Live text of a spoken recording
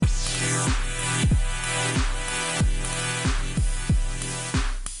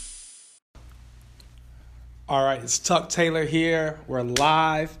All right, it's Tuck Taylor here. We're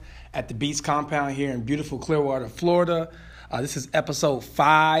live at the Beast Compound here in beautiful Clearwater, Florida. This is episode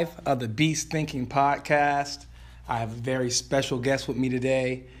 5 of the Beast Thinking Podcast. I have a very special guest with me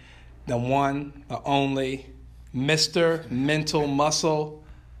today, the one, the only, Mr. Mental Muscle,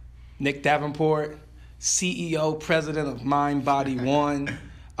 Nick Davenport, CEO, President of Mind Body One.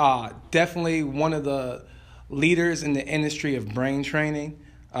 Definitely one of the leaders in the industry of brain training.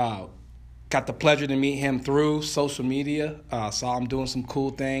 Got the pleasure to meet him through social media. Saw him doing some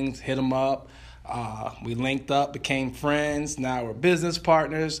cool things, hit him up. We linked up, became friends. Now we're business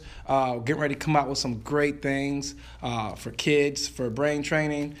partners. Getting ready to come out with some great things for kids, for brain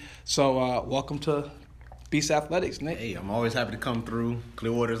training. So welcome to Beast Athletics, Nick. Hey, I'm always happy to come through.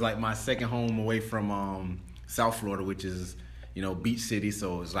 Clearwater's like my second home away from South Florida, which is, beach city.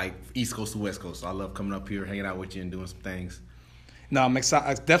 So it's like East Coast to West Coast. So I love coming up here, hanging out with you and doing some things. No, I'm excited.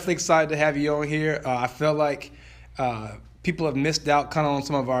 I'm definitely excited to have you on here. I feel like people have missed out kind of on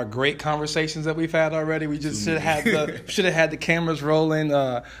some of our great conversations that we've had already. We just should have had the cameras rolling.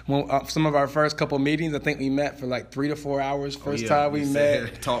 When some of our first couple meetings, I think we met for like 3 to 4 hours. First time we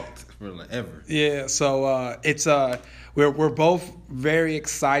met, talked forever. Yeah, so it's we're both very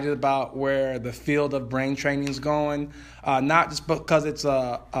excited about where the field of brain training is going. Not just because it's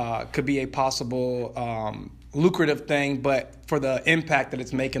could be a possible lucrative thing, but for the impact that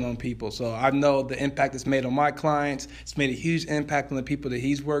it's making on people. So I know the impact it's made on my clients. It's made a huge impact on the people that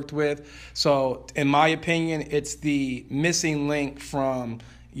he's worked with. So in my opinion, it's the missing link from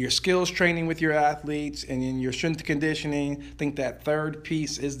your skills training with your athletes and in your strength conditioning. I think that third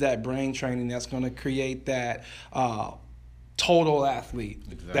piece is that brain training that's going to create that total athlete,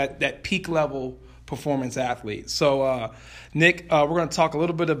 exactly. that peak level performance athlete. So, Nick, we're going to talk a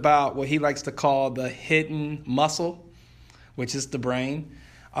little bit about what he likes to call the hidden muscle, which is the brain.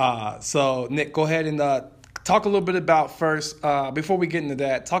 So, Nick, go ahead and talk a little bit about first, before we get into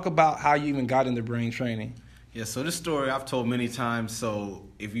that, talk about how you even got into brain training. Yeah, so this story I've told many times, so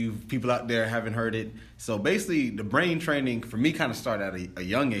if you people out there haven't heard it, so basically the brain training for me kind of started at a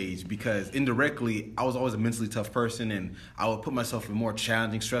young age because indirectly I was always a mentally tough person and I would put myself in more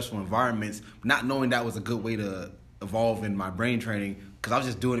challenging, stressful environments, not knowing that was a good way to evolve in my brain training because I was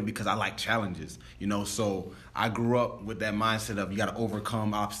just doing it because I like challenges, so I grew up with that mindset of you got to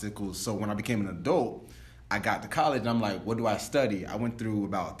overcome obstacles. So when I became an adult, I got to college and I'm like, what do I study? I went through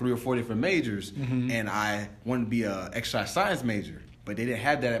about 3 or 4 different majors and I wanted to be an exercise science major, but they didn't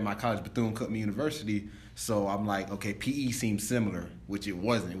have that at my college, Bethune-Cookman University. So I'm like, okay, PE seems similar, which it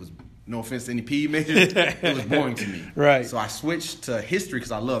wasn't. It was, no offense to any PE majors, it was boring to me. Right. So I switched to history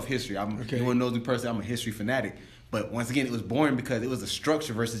because I love history. Anyone knows me personally, I'm a history fanatic. But once again, it was boring because it was a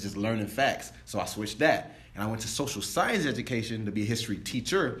structure versus just learning facts. So I switched that. And I went to social science education to be a history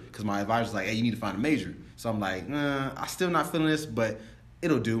teacher because my advisor was like, hey, you need to find a major. So I'm like, I'm still not feeling this, but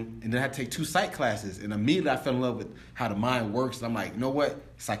it'll do. And then I had to take 2 psych classes. And immediately I fell in love with how the mind works. And I'm like, you know what?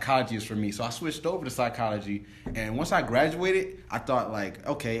 Psychology is for me. So I switched over to psychology. And once I graduated, I thought like,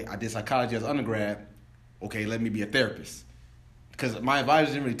 okay, I did psychology as undergrad. Okay, let me be a therapist. Because my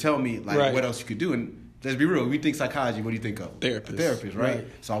advisor didn't really tell me like what else you could do. And let's be real. When you think psychology, what do you think of? Therapist. A therapist, right?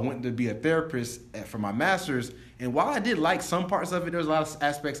 So I went to be a therapist for my master's. And while I did like some parts of it, there was a lot of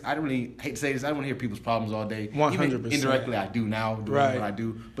aspects. I don't really hate to say this. I don't want to hear people's problems all day. 100%. Even indirectly, I do now, doing what I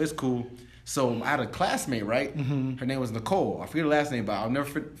do. But it's cool. So I had a classmate, right? Her name was Nicole. I forget her last name, but I'll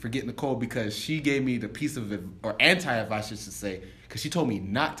never forget Nicole because she gave me the piece of or anti-advice, I should say, because she told me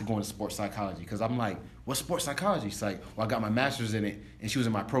not to go into sports psychology. Because I'm like, what's sports psychology? She's like, well, I got my master's in it, and she was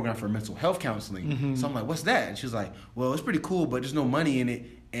in my program for mental health counseling. So I'm like, what's that? And she was like, well, it's pretty cool, but there's no money in it.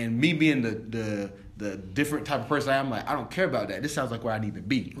 And me being the different type of person I am, like, I don't care about that. This sounds like where I need to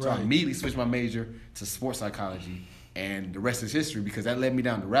be. So I immediately switched my major to sports psychology. And the rest is history because that led me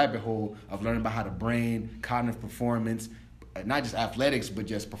down the rabbit hole of learning about how the brain, cognitive performance, not just athletics, but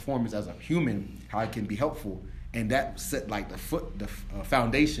just performance as a human, how it can be helpful. And that set like the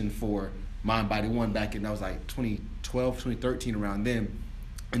foundation for Mind Body One back in, that was like 2012, 2013, around then.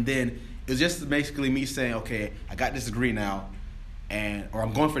 And then it was just basically me saying, okay, I got this degree now, or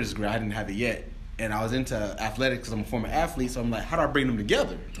I'm going for this degree. I didn't have it yet. And I was into athletics because I'm a former athlete, so I'm like, how do I bring them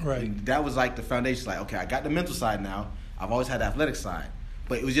together? Right. And that was like the foundation. Like, okay, I got the mental side now. I've always had the athletic side.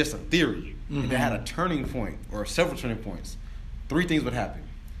 But it was just a theory. And it had a turning point, or several turning points. 3 things would happen.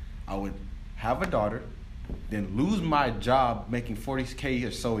 I would have a daughter, then lose my job making $40K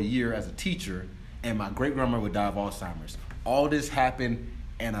or so a year as a teacher, and my great-grandmother would die of Alzheimer's. All this happened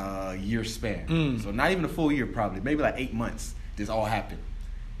in a year span. So not even a full year probably, maybe like 8 months this all happened.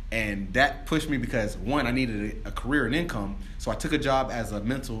 And that pushed me because, one, I needed a career and income. So I took a job as a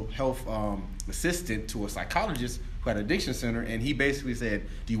mental health assistant to a psychologist who had an addiction center. And he basically said,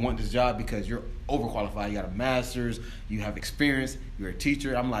 do you want this job because you're overqualified? You got a master's, you have experience, you're a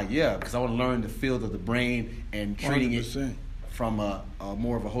teacher. I'm like, yeah, because I want to learn the field of the brain and treating 100%. It from a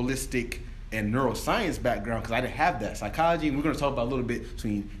more of a holistic and neuroscience background, because I didn't have that. Psychology, and we're going to talk about a little bit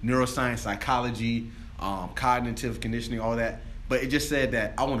between neuroscience, psychology, cognitive conditioning, all that. But it just said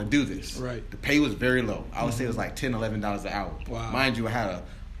that I want to do this. Right. The pay was very low. I would say it was like $10, $11 an hour. Wow. Mind you, I had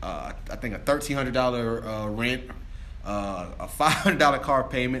I think a $1,300 rent, a $500 car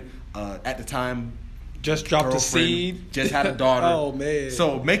payment. At the time, just dropped a seed. Just had a daughter. Oh man.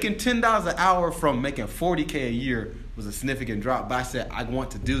 So making $10 an hour from making $40K a year was a significant drop. But I said I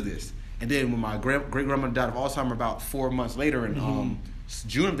want to do this. And then when my great grandmother died of Alzheimer's about 4 months later in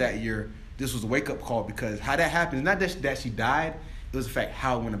June of that year, this was a wake up call, because how that happened, not that she died, it was the fact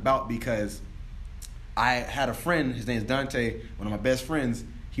how it went about, because I had a friend, his name is Dante, one of my best friends.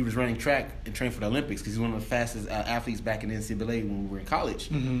 He was running track and trained for the Olympics because he's one of the fastest athletes back in the NCAA when we were in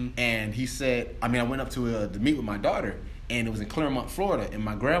college. And he said, I went up to meet with my daughter, and it was in Claremont, Florida, and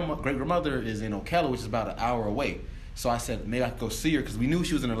my great grandmother is in Ocala, which is about an hour away. So I said maybe I could go see her because we knew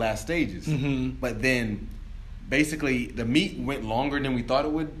she was in her last stages. But then basically the meet went longer than we thought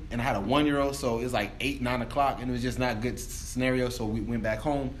it would, and I had a 1-year-old, so it was like 8, 9 o'clock, and it was just not a good scenario. So we went back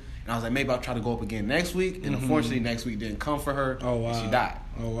home, and I was like, maybe I'll try to go up again next week. And unfortunately, next week didn't come for her. Oh, wow. And she died.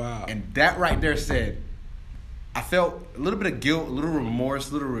 Oh, wow. And that right there said, I felt a little bit of guilt, a little remorse,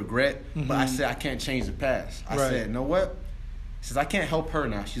 a little regret, but I said I can't change the past. I said, you know what? Since I can't help her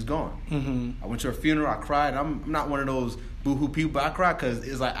now, she's gone. I went to her funeral, I cried. I'm not one of those boo-hoo people, but I cried because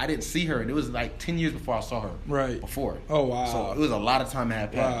it's like I didn't see her, and it was like 10 years before I saw her before. Oh, wow. So it was a lot of time that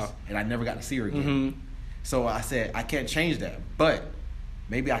had passed, and I never got to see her again. So I said, I can't change that, but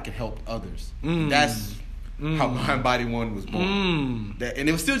maybe I can help others. That's how Mind Body One was born. And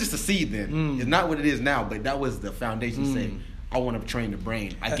it was still just a seed then. It's not what it is now, but that was the foundation saying, I want to train the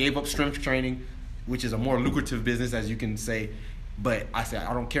brain. I gave up strength training, which is a more lucrative business, as you can say. But I said,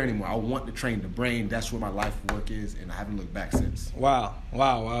 I don't care anymore. I want to train the brain. That's where my life work is, and I haven't looked back since. Wow. I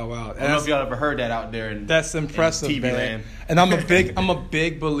don't know if y'all ever heard that out there in that's impressive, in TV land. And I'm a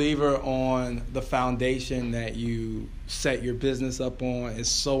big believer on the foundation that you set your business up on. It's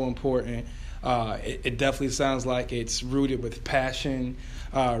so important. It definitely sounds like it's rooted with passion,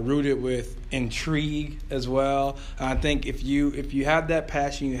 rooted with intrigue as well. I think if you have that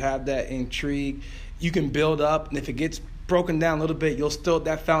passion, you have that intrigue, you can build up, and if it gets broken down a little bit,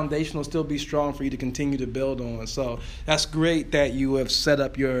 that foundation will still be strong for you to continue to build on. So that's great that you have set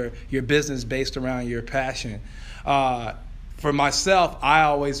up your business based around your passion. For myself, I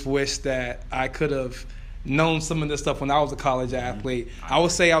always wish that I could have known some of this stuff when I was a college athlete. I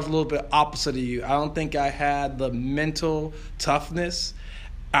would say I was a little bit opposite of you. I don't think I had the mental toughness.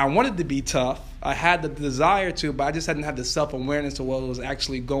 I wanted to be tough. I had the desire to, but I just hadn't had the self-awareness of what was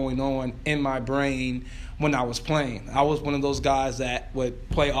actually going on in my brain when I was playing. I was one of those guys that would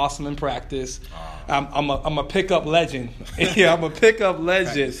play awesome in practice. I'm a pickup legend. Yeah, I'm a pickup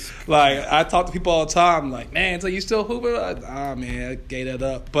legend. Like, I talk to people all the time, like, man, so you still hooping? Man, I gave that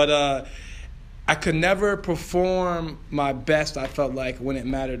up. But I could never perform my best, I felt like, when it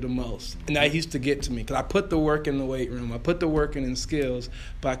mattered the most. And that used to get to me because I put the work in the weight room. I put the work in skills,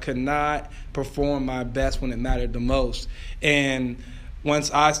 but I could not perform my best when it mattered the most. And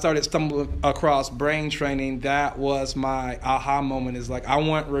once I started stumbling across brain training, that was my aha moment. Is like, I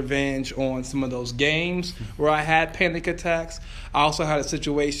want revenge on some of those games where I had panic attacks. I also had a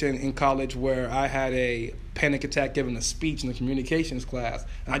situation in college where I had a panic attack giving a speech in the communications class,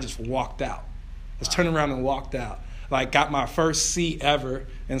 and I just walked out. Just turned around and walked out. Like, got my first C ever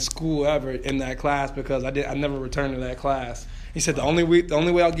in school ever in that class because I never returned to that class. He said the only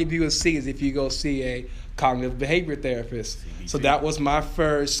way I'll give you a C is if you go see a cognitive behavior therapist. So that was my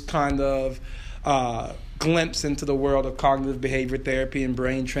first kind of glimpse into the world of cognitive behavior therapy and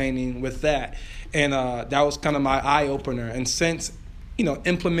brain training with that. And that was kind of my eye-opener. And since,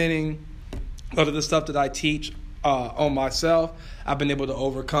 implementing a lot of the stuff that I teach on myself, I've been able to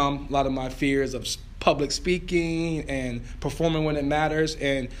overcome a lot of my fears of public speaking and performing when it matters,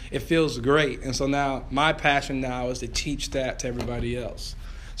 and it feels great. And so now my passion now is to teach that to everybody else.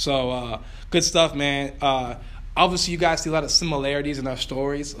 So good stuff, man. Obviously, you guys see a lot of similarities in our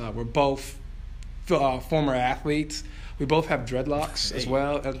stories. We're both former athletes. We both have dreadlocks as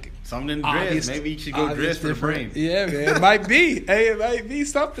well. Something in dreads. Maybe you should go dreads for the brain. Yeah, man. It might be. Hey, it might be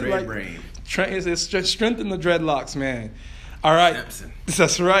something Dread like brain. It's strengthen the dreadlocks, man. All right. Simpson.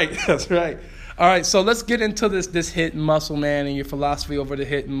 That's right. All right, so let's get into this hidden muscle, man, and your philosophy over the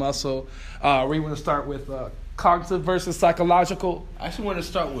hidden muscle. We want to start with cognitive versus psychological. I actually want to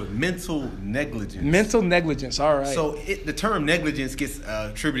start with mental negligence. Mental negligence, all right. So the term negligence gets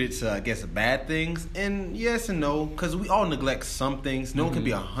attributed to, I guess, bad things. And yes and no, because we all neglect some things. No one can be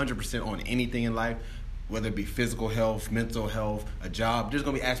 100% on anything in life, whether it be physical health, mental health, a job. There's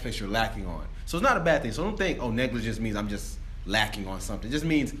going to be aspects you're lacking on. So it's not a bad thing. So don't think, negligence means I'm just lacking on something. It just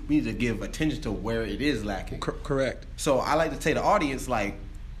means we need to give attention to where it is lacking. Correct. So I like to tell the audience, like,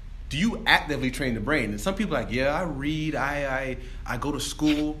 do you actively train the brain? And some people are like, yeah, I read, I go to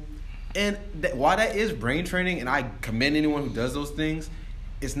school. And while that is brain training, and I commend anyone who does those things,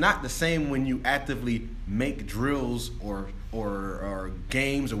 it's not the same when you actively make drills or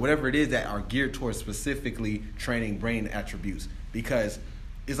games or whatever it is that are geared towards specifically training brain attributes. Because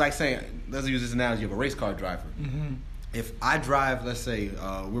it's like saying, let's use this analogy of a race car driver. Mm-hmm. If I drive, let's say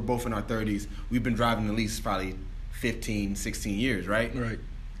we're both in our 30s, we've been driving at least probably 15, 16 years, right? Right.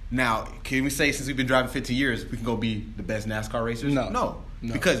 Now, can we say since we've been driving 15 years, we can go be the best NASCAR racers? No.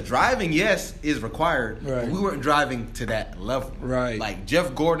 Because driving, yes, is required, but we weren't driving to that level. Right. Like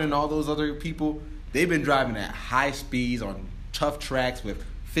Jeff Gordon and all those other people, they've been driving at high speeds on tough tracks with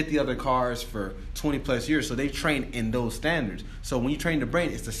 50 other cars for 20 plus years, so they train in those standards. So when you train the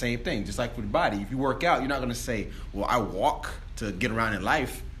brain, it's the same thing. Just like with the body, if you work out, you're not going to say, well, I walk to get around in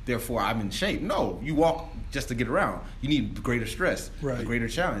life, therefore I'm in shape. No, you walk just to get around. You need greater stress, a greater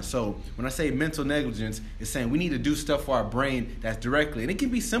challenge. So when I say mental negligence, it's saying we need to do stuff for our brain that's directly, and it can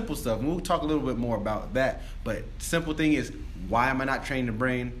be simple stuff, and we'll talk a little bit more about that, but the simple thing is, why am I not training the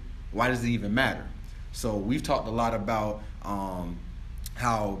brain? Why does it even matter? So we've talked a lot about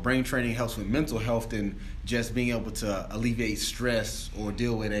how brain training helps with mental health and just being able to alleviate stress or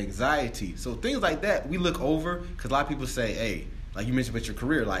deal with anxiety. So things like that we look over, because a lot of people say, hey, like you mentioned with your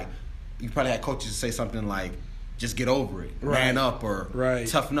career, like you probably had coaches say something like, just get over it, man up, or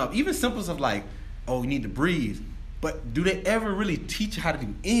toughen up. Even simple stuff like, oh, you need to breathe. But do they ever really teach you how to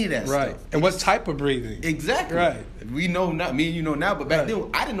do any of that stuff? And what type of breathing? Exactly. Right. We know, not me and you know now, but back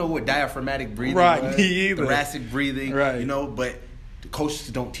then I didn't know what diaphragmatic breathing was. Me either. Thoracic breathing, but the coaches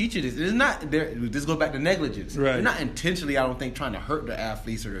don't teach you this. It's not there. This goes back to negligence. They're not intentionally, I don't think, trying to hurt the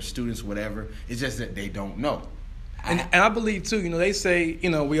athletes or their students or whatever. It's just that they don't know. And I believe, too, they say,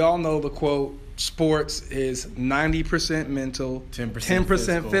 we all know the quote, sports is 90% mental,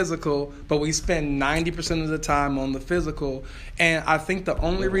 10% physical, but we spend 90% of the time on the physical. And I think the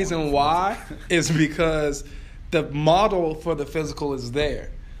only reason why is because the model for the physical is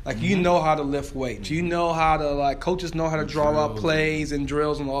there. Like, you know how to lift weights. You know how to, coaches know how to draw up plays and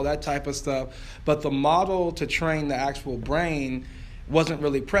drills and all that type of stuff. But the model to train the actual brain wasn't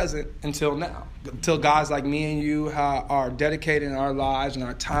really present until now. Until guys like me and you are dedicating our lives and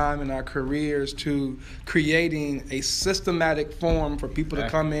our time and our careers to creating a systematic form for people to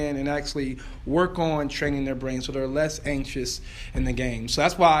come in and actually work on training their brain so they're less anxious in the game. So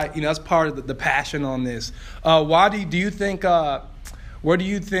that's why, that's part of the passion on this. Why do you think, where do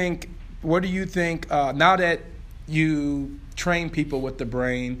you think, now that you train people with the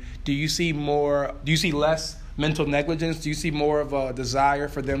brain, do you see less mental negligence? Do you see more of a desire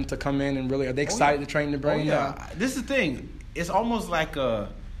for them to come in and really, are they excited to train the brain? This is the thing. It's almost like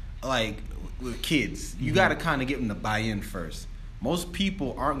with kids. You got to kind of get them to buy in first. Most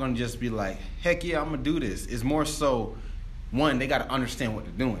people aren't going to just be like, heck yeah, I'm going to do this. It's more so, one, they got to understand what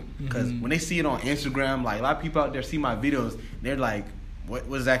they're doing. Because when they see it on Instagram, like a lot of people out there see my videos, they're like, what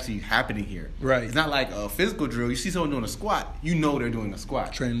is actually happening here? Right. It's not like a physical drill. You see someone doing a squat, you know they're doing a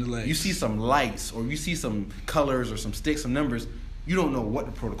squat. Training the legs. You see some lights or you see some colors or some sticks, some numbers, you don't know what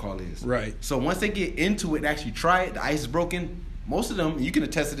the protocol is. Right. So once they get into it and actually try it, the ice is broken, most of them, you can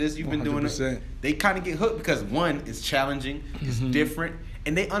attest to this, you've been 100%. Doing it, they kind of get hooked because, one, it's challenging, it's different,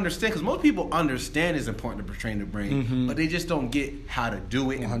 and they understand, because most people understand it's important to train the brain, but they just don't get how to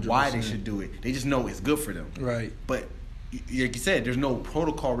do it and 100%. Why they should do it. They just know it's good for them. Right. But like you said, there's no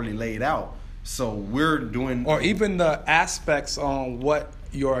protocol really laid out. So we're doing... Or even the aspects on what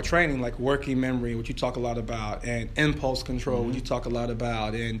you're training, like working memory, which you talk a lot about, and impulse control, which you talk a lot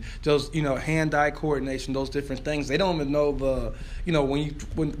about, and those, hand-eye coordination, those different things. They don't even know when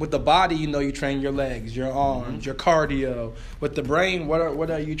with the body, you train your legs, your arms, your cardio. With the brain, what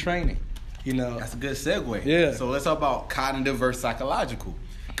are you training? That's a good segue. Yeah. So let's talk about cognitive versus psychological.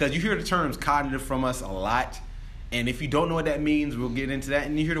 Because you hear the terms cognitive from us a lot. And if you don't know what that means, we'll get into that.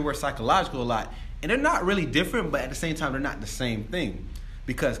 And you hear the word psychological a lot. And they're not really different, but at the same time, they're not the same thing.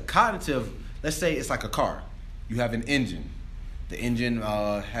 Because cognitive, let's say it's like a car. You have an engine. The engine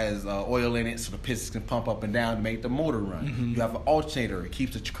has oil in it, so the pistons can pump up and down to make the motor run. Mm-hmm. You have an alternator. It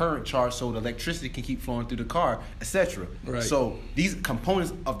keeps the current charged so the electricity can keep flowing through the car, etc. Right. So these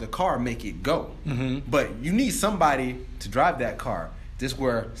components of the car make it go. Mm-hmm. But you need somebody to drive that car. This is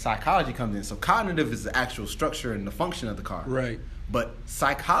where psychology comes in. So cognitive is the actual structure and the function of the car. Right. But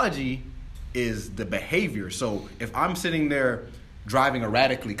psychology is the behavior. So if I'm sitting there driving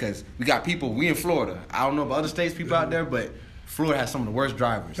erratically, because we in Florida. I don't know about other states, people out there, but Florida has some of the worst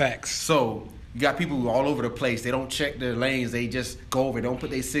drivers. Facts. So you got people who are all over the place. They don't check their lanes. They just go over. They don't put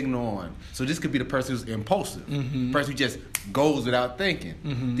their signal on. So this could be the person who's impulsive. Mm-hmm. The person who just goes without thinking.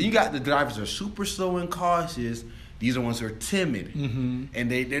 Mm-hmm. Then you got the drivers who are super slow and cautious. These are ones who are timid. Mm-hmm.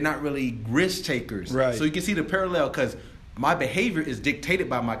 And they're not really risk takers. Right. So you can see the parallel because my behavior is dictated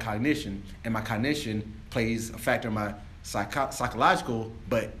by my cognition. And my cognition plays a factor in my psychological,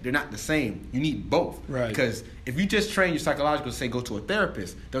 but they're not the same. You need both. Right. Because if you just train your psychological, say go to a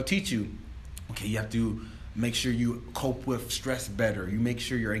therapist, they'll teach you, okay, you have to make sure you cope with stress better. You make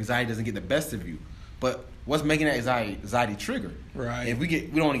sure your anxiety doesn't get the best of you. But what's making that anxiety trigger? Right. And we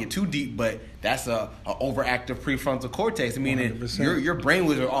don't want to get too deep, but that's a overactive prefrontal cortex, meaning your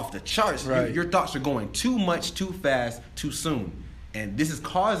brainwaves are off the charts. Right. Your thoughts are going too much, too fast, too soon. And this is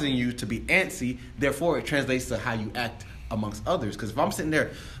causing you to be antsy. Therefore, it translates to how you act amongst others. Because if I'm sitting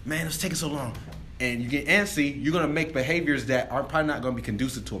there, man, it's taking so long, and you get antsy, you're going to make behaviors that are probably not going to be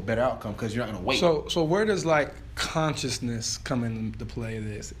conducive to a better outcome because you're not going to wait. So where does like consciousness come into play?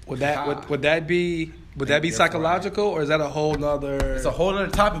 This would that be psychological, or is that a whole nother? It's a whole other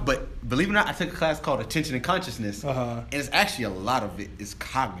topic, but believe it or not, I took a class called Attention and Consciousness, and it's actually a lot of it is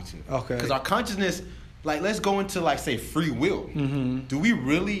cognitive. Okay. Because our consciousness, like, let's go into like say free will. Mm-hmm. Do we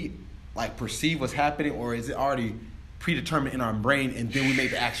really like perceive what's happening, or is it already predetermined in our brain, and then we make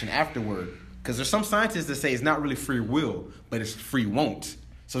the action afterward? Because there's some scientists that say it's not really free will, but it's free won't.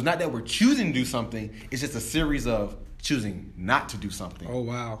 So it's not that we're choosing to do something, it's just a series of choosing not to do something. Oh,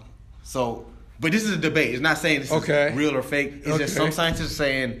 wow. So, but this is a debate. It's not saying this is real or fake. It's just some scientists are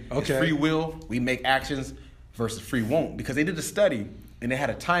saying it's free will, we make actions, versus free won't. Because they did a study, and they had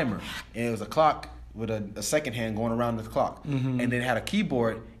a timer, and it was a clock with a second hand going around the clock. Mm-hmm. And then it had a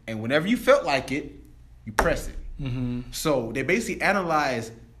keyboard, and whenever you felt like it, you press it. Mm-hmm. So they basically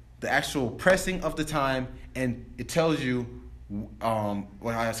analyze the actual pressing of the time, and it tells you,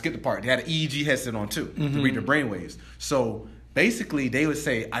 I skipped the part. They had an EEG headset on too, mm-hmm. to read the brainwaves. So basically they would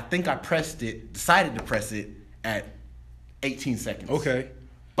say, I think I decided to press it at 18 seconds. Okay.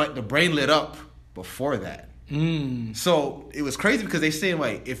 But the brain lit up before that. Mm. So it was crazy because they saying,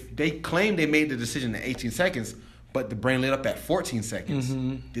 like, if they claim they made the decision at 18 seconds, but the brain lit up at 14 seconds,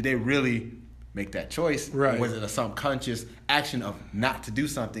 mm-hmm. did they really make that choice? Right. Or was it a subconscious action of not to do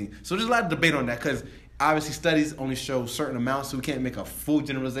something? So there's a lot of debate on that because obviously studies only show certain amounts, so we can't make a full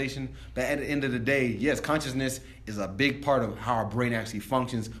generalization. But at the end of the day, yes, consciousness is a big part of how our brain actually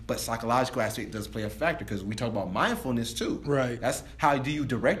functions, but psychological aspect does play a factor because we talk about mindfulness too. Right. That's how do you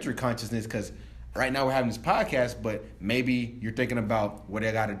direct your consciousness, because right now we're having this podcast, but maybe you're thinking about what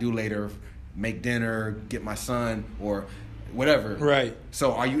I got to do later, make dinner, get my son, or whatever. Right.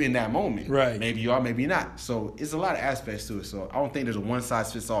 So are you in that moment? Right. Maybe you are, maybe not. So it's a lot of aspects to it. So I don't think there's a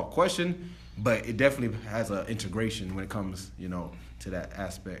one-size-fits-all question, but it definitely has an integration when it comes, to that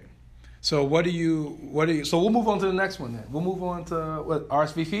aspect. So so we'll move on to the next one then. We'll move on to what,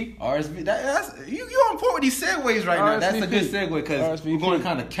 RSVP? That's you're on point with these segues right now. That's a good segue because we're going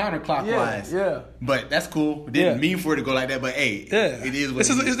kind of counterclockwise. Yeah. But that's cool. Didn't mean for it to go like that, but hey, it is what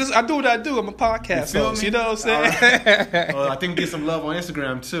it is. I do what I do. I'm a podcast host. You know what I'm saying? I think we get some love on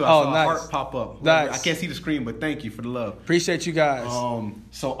Instagram too. I saw a heart pop up. Nice. I can't see the screen, but thank you for the love. Appreciate you guys.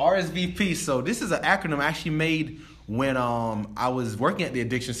 So RSVP. So this is an acronym I actually made when I was working at the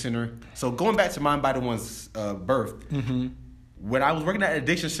addiction center. So going back to Mind Body One's birth, mm-hmm. when I was working at the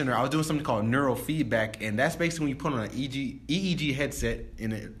addiction center, I was doing something called neurofeedback, and that's basically when you put on an EEG headset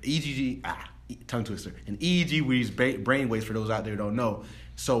in an tongue twister, an EEG with these brain waves for those out there who don't know.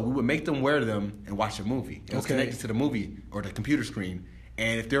 So we would make them wear them and watch a movie. It was connected to the movie or the computer screen.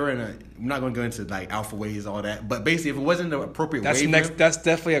 And if they're I'm not going to go into like alpha waves, all that, but basically if it wasn't the appropriate wavelength. That's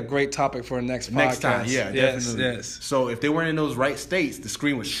definitely a great topic for a next podcast. Next time, yeah, definitely. Yes. So if they weren't in those right states, the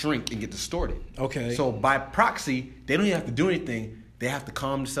screen would shrink and get distorted. Okay. So by proxy, they don't even have to do anything. They have to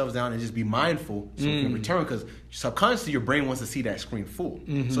calm themselves down and just be mindful so we can return, because subconsciously your brain wants to see that screen full.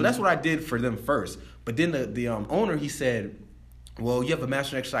 Mm-hmm. So that's what I did for them first. But then the owner, he said, well, you have a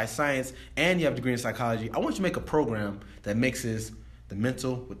master in exercise science and you have a degree in psychology. I want you to make a program that mixes the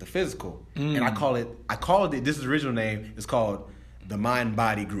mental with the physical. And I called it, this is the original name, it's called the Mind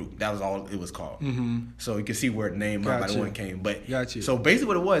Body Group. That was all it was called. So you can see where the name Mind Body 1 came. But so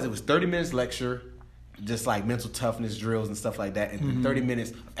basically what it was 30 minutes lecture, just like mental toughness drills and stuff like that, and then 30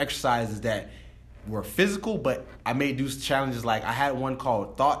 minutes of exercises that were physical, but I made do challenges. Like I had one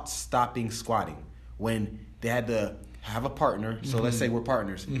called thought stopping squatting, when they had to have a partner. So let's say we're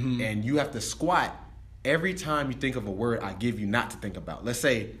partners, and you have to squat every time you think of a word I give you not to think about. Let's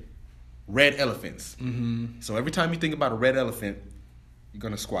say red elephants. So every time you think about a red elephant, you're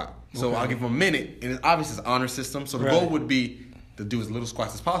going to squat. So I'll give them a minute, and it's obviously it's an honor system. So the goal would be to do as little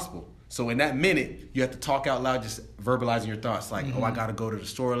squats as possible. So in that minute, you have to talk out loud, just verbalizing your thoughts. Like, oh, I got to go to the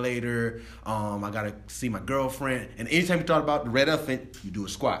store later. I got to see my girlfriend. And anytime you thought about the red elephant, you do a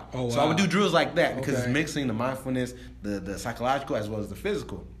squat. Oh, wow. So I would do drills like that because it's mixing the mindfulness, the psychological, as well as the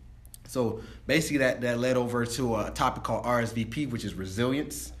physical. So basically that led over to a topic called RSVP, which is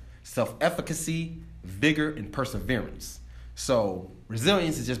resilience, self-efficacy, vigor, and perseverance. So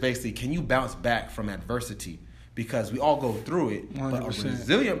resilience is just basically, can you bounce back from adversity? Because we all go through it. 100%. But a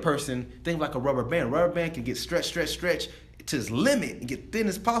resilient person, think like a rubber band. A rubber band can get stretched to its limit and get thin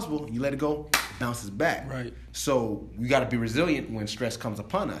as possible. You let it go, it bounces back. Right. So you got to be resilient when stress comes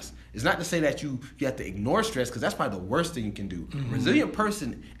upon us. It's not to say that you have to ignore stress, because that's probably the worst thing you can do. A resilient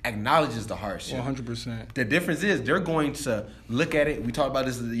person acknowledges the hardship. 100%. The difference is they're going to look at it. We talked about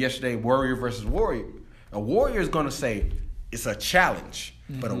this yesterday, warrior versus warrior. A warrior is going to say, it's a challenge,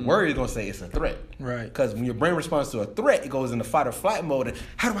 but a warrior is going to say it's a threat. Right. Because when your brain responds to a threat, it goes into fight or flight mode. And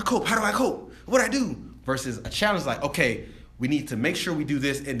how do I cope? What do I do? Versus a challenge like, okay, we need to make sure we do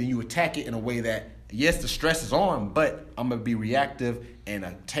this, and then you attack it in a way that, yes, the stress is on, but I'm going to be reactive and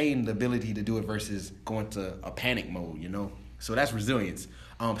attain the ability to do it versus going to a panic mode, So that's resilience.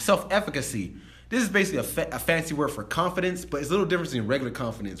 Self-efficacy. This is basically a fancy word for confidence, but it's a little different than regular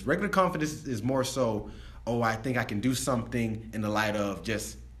confidence. Regular confidence is more so, oh, I think I can do something in the light of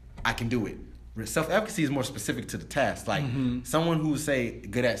just, I can do it. Self-efficacy is more specific to the task. Like someone who's,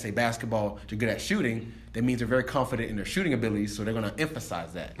 good at, basketball, they're good at shooting, that means they're very confident in their shooting abilities, so they're going to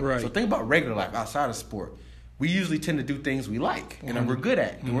emphasize that. Right. So think about regular life outside of sport. We usually tend to do things we like and we're good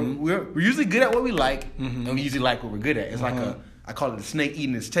at. We're usually good at what we like, and we usually like what we're good at. It's like I call it the snake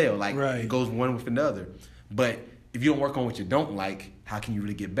eating its tail. Like it goes one with another. But if you don't work on what you don't like, how can you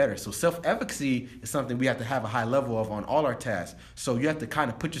really get better? So self-efficacy is something we have to have a high level of on all our tasks. So you have to kind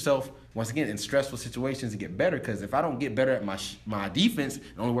of put yourself, once again, in stressful situations to get better. Because if I don't get better at my defense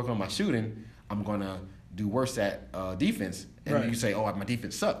and only work on my shooting, I'm going to do worse at defense. And then you say, oh, my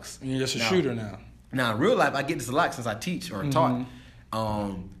defense sucks. And you're just a shooter now. Now, in real life, I get this a lot since I teach or taught.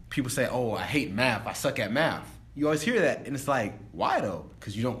 People say, oh, I hate math. I suck at math. You always hear that, and it's like, why though?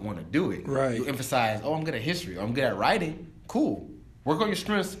 Because you don't want to do it. Right. You emphasize, oh, I'm good at history, or I'm good at writing. Cool. Work on your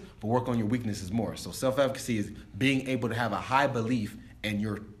strengths, but work on your weaknesses more. So self-efficacy is being able to have a high belief in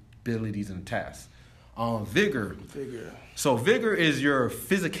your abilities and tasks. Vigor. So vigor is your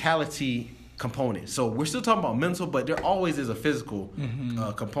physicality component. So we're still talking about mental, but there always is a physical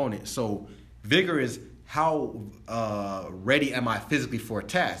component. So vigor is how ready am I physically for a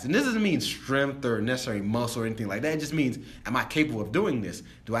task? And this doesn't mean strength or necessary muscle or anything like that. It just means, am I capable of doing this?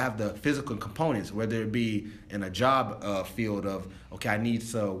 Do I have the physical components, whether it be in a job field of, okay, I need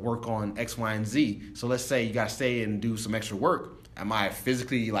to work on X, Y, and Z. So let's say you got to stay and do some extra work. Am I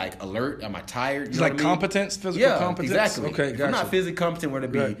physically alert? Am I tired? It's like competence, physical competence? Yeah, exactly. Okay, gotcha. If I'm not physically competent, whether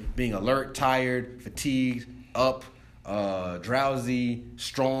it be being alert, tired, fatigued, up, drowsy,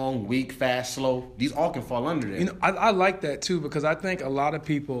 strong, weak, fast, slow. These all can fall under that. I like that too, because I think a lot of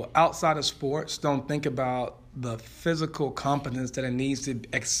people outside of sports don't think about the physical competence that it needs to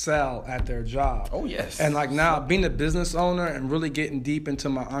excel at their job. Oh, yes. And now being a business owner and really getting deep into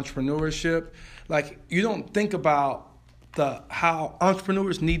my entrepreneurship, you don't think about how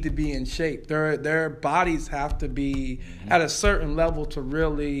entrepreneurs need to be in shape. Their bodies have to be at a certain level to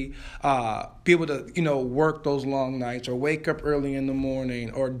really be able to work those long nights or wake up early in the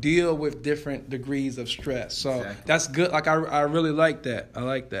morning or deal with different degrees of stress. So that's good. I really like that. I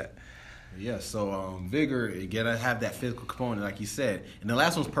like that. Yeah. So vigor, you gotta have that physical component, like you said. And the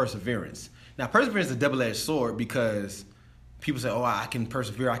last one's perseverance. Now, perseverance is a double-edged sword because people say, oh, I can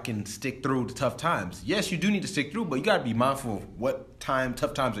persevere, I can stick through the tough times. Yes, you do need to stick through, but you got to be mindful of what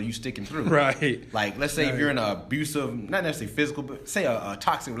tough times are you sticking through. Right. Like, let's say if you're in an abusive, not necessarily physical, but say a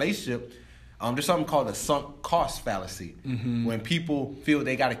toxic relationship, there's something called the sunk cost fallacy. When people feel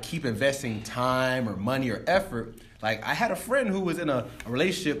they got to keep investing time or money or effort. Like, I had a friend who was in a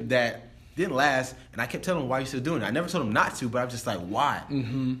relationship that didn't last, and I kept telling him, why are you still doing it? I never told him not to, but I was just like, why?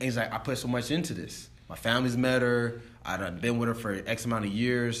 And he's like, I put so much into this. My family's met her. I've been with her for X amount of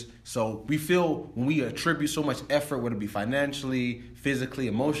years. So we feel when we attribute so much effort, whether it be financially, physically,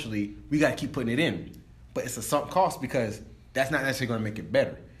 emotionally, we got to keep putting it in. But it's a sunk cost because that's not necessarily going to make it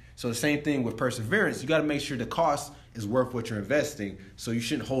better. So the same thing with perseverance. You got to make sure the cost is worth what you're investing. So you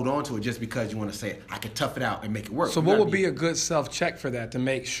shouldn't hold on to it just because you want to say, I can tough it out and make it work. So what would be a good self-check for that to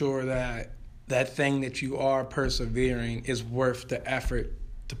make sure that that thing that you are persevering is worth the effort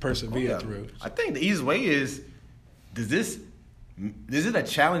to persevere through? I think the easiest way is, is it a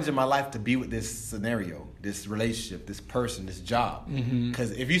challenge in my life to be with this scenario, this relationship, this person, this job?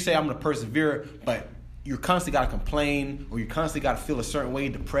 Because if you say I'm going to persevere, but you constantly got to complain or you constantly got to feel a certain way,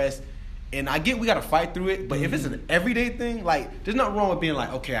 depressed, and I get we got to fight through it, but if it's an everyday thing, like, there's nothing wrong with being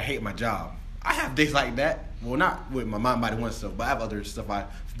like, okay, I hate my job. I have days like that. Well, not with my mind, body, one stuff, but I have other stuff.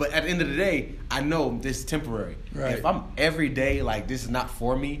 But at the end of the day, I know this is temporary. Right. If I'm every day like, this is not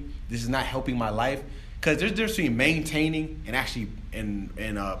for me, this is not helping my life, because there's a difference between maintaining and actually and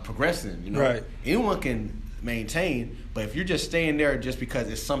progressing. You know, right. Anyone can maintain, but if you're just staying there just because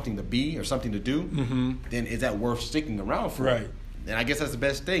it's something to be or something to do, then is that worth sticking around for? Right. And I guess that's the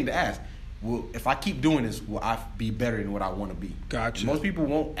best thing to ask. Well, if I keep doing this, will I be better than what I want to be? Gotcha. Most people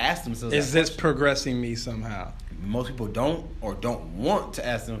won't ask themselves. Is this progressing me somehow? Most people don't want to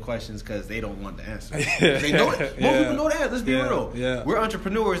ask them questions because they don't want the answer. They know it. Most people know the answer. Let's be real. Yeah. We're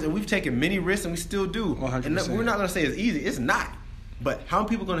entrepreneurs and we've taken many risks and we still do. 100%. And we're not going to say it's easy. It's not. But how are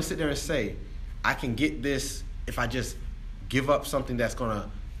people going to sit there and say, I can get this if I just give up something that's going to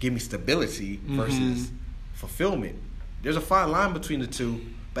give me stability versus fulfillment? There's a fine line between the two.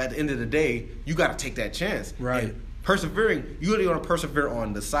 But at the end of the day, you got to take that chance. Right. And persevering, you're either going to persevere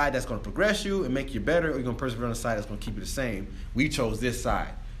on the side that's going to progress you and make you better, or you're going to persevere on the side that's going to keep you the same. We chose this side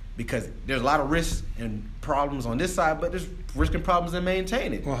because there's a lot of risks and problems on this side, but there's risk and problems in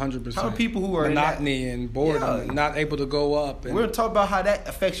maintaining. 100%. How many people who are monotony and boredom, not able to go up? And we're going to talk about how that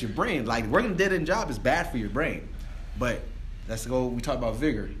affects your brain. Like, working a dead-end job is bad for your brain. But let's go, we talk about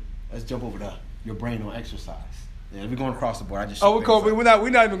vigor. Let's jump over to your brain on exercise. Yeah, we're going across the board. We're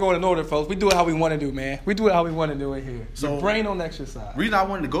not even going in order, folks. We do it how we want to do, man. We do it how we want to do it here. So, your brain on exercise. Reason I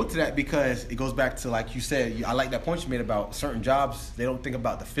wanted to go to that because it goes back to, like you said, I like that point you made about certain jobs. They don't think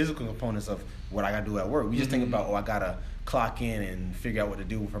about the physical components of what I got to do at work. We just think about, I got to clock in and figure out what to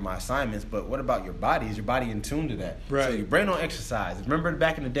do for my assignments. But what about your body? Is your body in tune to that? Right. So your brain on exercise. Remember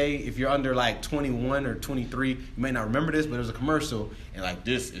back in the day, if you're under like 21 or 23, you may not remember this, but there's a commercial and like,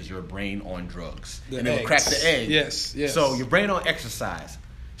 this is your brain on drugs. And they would crack the egg. Yes. So your brain on exercise.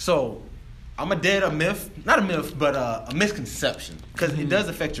 So I'm a myth, not a myth, but a misconception because it does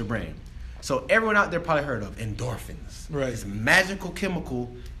affect your brain. So everyone out there probably heard of endorphins. Right. It's a magical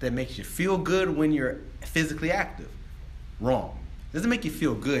chemical that makes you feel good when you're physically active. Wrong. It doesn't make you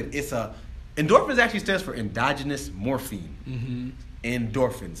feel good. Endorphins actually stands for endogenous morphine.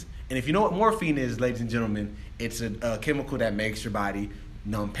 Endorphins. And if you know what morphine is, ladies and gentlemen, it's a chemical that makes your body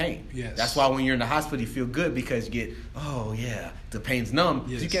numb pain. Yes. That's why when you're in the hospital, you feel good because you get, the pain's numb.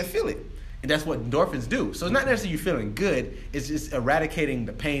 Yes. So you can't feel it. And that's what endorphins do. So it's not necessarily you feeling good. It's just eradicating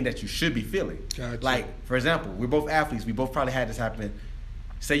the pain that you should be feeling. Gotcha. Like, for example, we're both athletes. We both probably had this happen.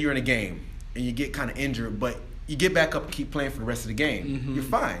 Say you're in a game and you get kind of injured, but you get back up and keep playing for the rest of the game. You're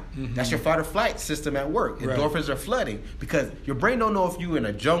fine. That's your fight or flight system at work. Endorphins are flooding because your brain don't know if you're in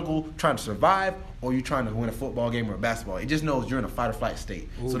a jungle trying to survive or you're trying to win a football game or a basketball. It just knows you're in a fight or flight state.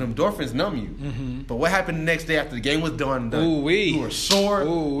 So the endorphins numb you. But what happened the next day after the game was done? You were sore.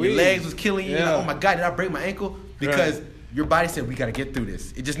 Your legs was killing you. Yeah. Like, oh my God, did I break my ankle? Because your body said, we got to get through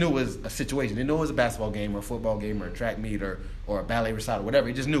this. It just knew it was a situation. It didn't know it was a basketball game or a football game or a track meet or a ballet recital, whatever.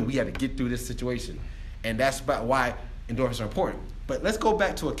 It just knew we had to get through this situation. And that's about why endorphins are important. But let's go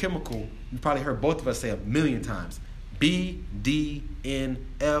back to a chemical you probably heard both of us say a million times.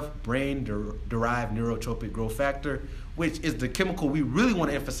 BDNF, brain-derived neurotrophic growth factor, which is the chemical we really want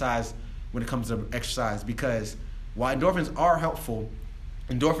to emphasize when it comes to exercise, because while endorphins are helpful,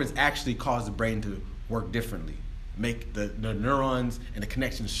 endorphins actually cause the brain to work differently, make the neurons and the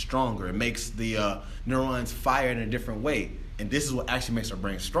connections stronger. It makes the neurons fire in a different way. And this is what actually makes our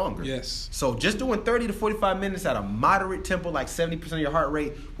brain stronger. Yes. So just doing 30 to 45 minutes at a moderate tempo, like 70% of your heart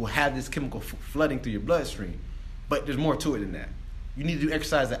rate, will have this chemical flooding through your bloodstream. But there's more to it than that. You need to do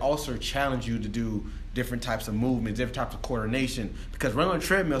exercise that also challenge you to do different types of movements, different types of coordination. Because running on a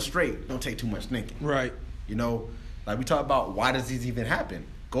treadmill straight don't take too much thinking. Right. You know, like we talk about why does these even happen?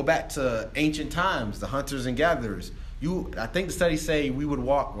 Go back to ancient times, the hunters and gatherers. I think the studies say we would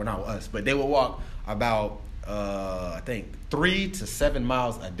walk, well not us, but they would walk about, 3 to 7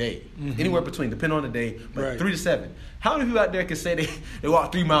 miles a day. Mm-hmm. Anywhere between, depending on the day, but right. 3 to 7. How many people out there can say they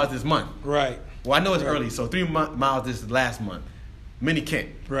walk 3 miles this month? Right. Well, I know it's early, so 3 miles this is last month. Many can't.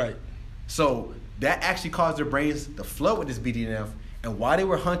 Right. So that actually caused their brains to flood with this BDNF. And while they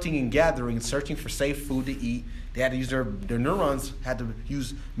were hunting and gathering, searching for safe food to eat, they had to use their neurons had to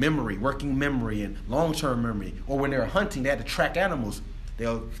use memory, working memory, and long-term memory. Or when they were hunting, they had to track animals.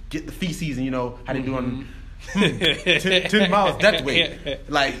 They'll get the feces and how they do on 10 miles that way.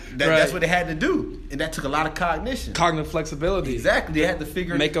 Like that's what they had to do, and that took a lot of cognitive flexibility. Exactly, they had to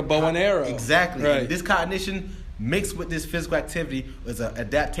figure make a bow and arrow. Exactly, right. And this cognition mixed with this physical activity is an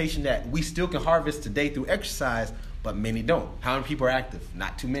adaptation that we still can harvest today through exercise, but many don't. How many people are active?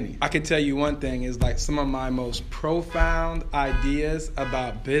 Not too mmany. I can tell you one thing is like some of my most profound ideas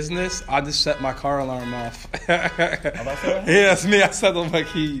about business. I just set my car alarm off. Yeah, it's me. I set on my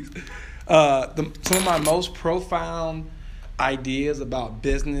keys. Some of my most profound ideas about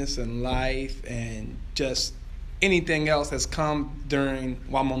business and life and just anything else has come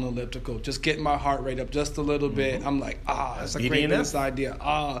while I'm on the elliptical. Just getting my heart rate up just a little bit. I'm like, that's a great business idea.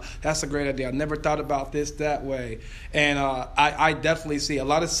 That's a great idea. I never thought about this that way. And I definitely see a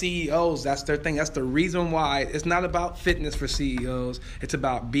lot of CEOs, that's their thing. That's the reason why it's not about fitness for CEOs. It's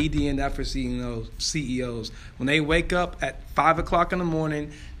about BDNF for CEOs. When they wake up at 5 o'clock in the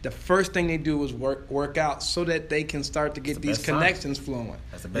morning, the first thing they do is work out so that they can start to get these connections flowing.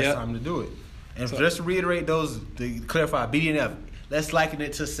 That's the best time to do it. And just to reiterate those, to clarify, BDNF, let's liken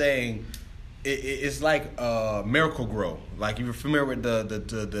it to saying it's like Miracle Grow. Like if you're familiar with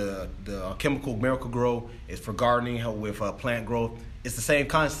the chemical Miracle Grow, it's for gardening with plant growth. It's the same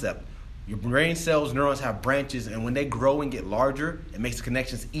concept. Your brain cells, neurons have branches, and when they grow and get larger, it makes the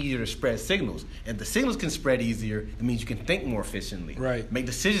connections easier to spread signals. And if the signals can spread easier, it means you can think more efficiently, right? Make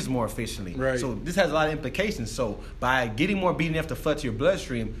decisions more efficiently. Right. So this has a lot of implications. So by getting more BDNF to flood to your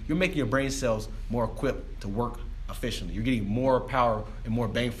bloodstream, you're making your brain cells more equipped to work efficiently. You're getting more power and more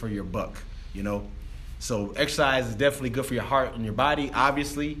bang for your buck, So exercise is definitely good for your heart and your body.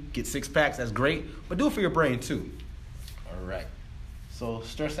 Obviously, get 6 packs, that's great, but do it for your brain too. All right. So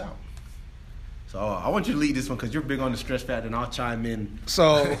stress out. So I want you to lead this one because you're big on the stress factor, and I'll chime in.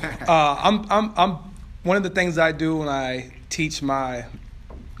 So I'm one of the things I do when I teach my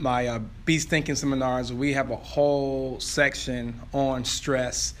Beast Thinking seminars. We have a whole section on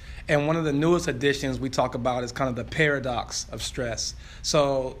stress, and one of the newest additions we talk about is kind of the paradox of stress.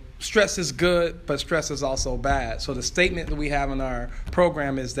 So stress is good, but stress is also bad. So the statement that we have in our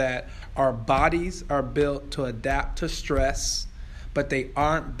program is that our bodies are built to adapt to stress, but they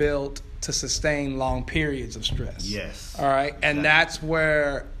aren't built to sustain long periods of stress. Yes. All right. And that's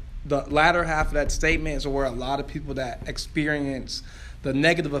where the latter half of that statement is where a lot of people that experience the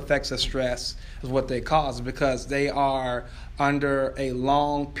negative effects of stress is what they cause, because they are under a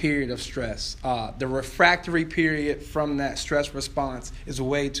long period of stress. The refractory period from that stress response is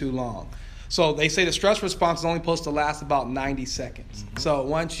way too long. So they say the stress response is only supposed to last about 90 seconds. Mm-hmm. So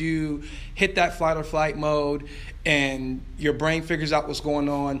once you hit that flight or flight mode and your brain figures out what's going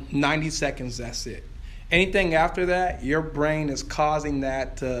on, 90 seconds, that's it. Anything after that, your brain is causing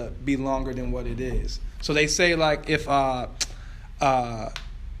that to be longer than what it is. So they say, like, if a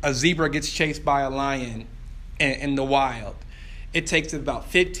zebra gets chased by a lion in the wild, it takes about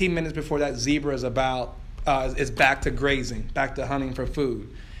 15 minutes before that zebra is back to grazing, back to hunting for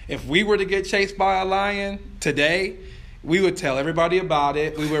food. If we were to get chased by a lion today, we would tell everybody about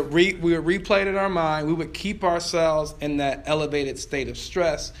it. We would replay it in our mind. We would keep ourselves in that elevated state of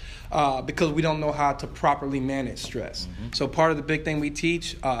stress because we don't know how to properly manage stress. Mm-hmm. So part of the big thing we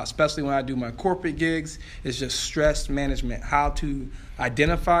teach, especially when I do my corporate gigs, is just stress management, how to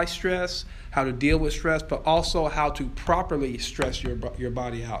identify stress, how to deal with stress, but also how to properly stress your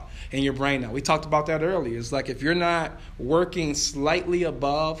body out and your brain out. We talked about that earlier. It's like if you're not working slightly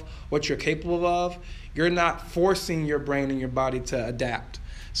above what you're capable of, you're not forcing your brain and your body to adapt.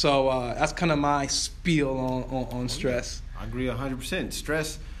 So that's kind of my spiel on stress. I agree 100%.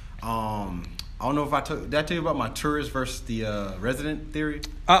 Stress, I don't know if did I tell you about my tourist versus the resident theory?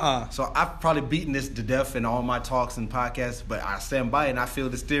 So I've probably beaten this to death in all my talks and podcasts, but I stand by it and I feel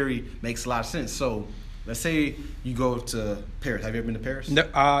this theory makes a lot of sense. So let's say you go to Paris. Have you ever been to Paris?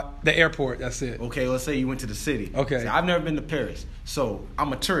 The airport, that's it. Okay, let's say you went to the city. Okay. See, I've never been to Paris. So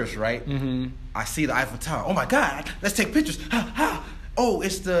I'm a tourist, right? Mm-hmm. I see the Eiffel Tower. Oh my God, let's take pictures. Oh,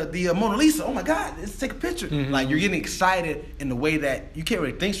 it's the Mona Lisa. Oh my God, let's take a picture. Mm-hmm. Like, you're getting excited in the way that you can't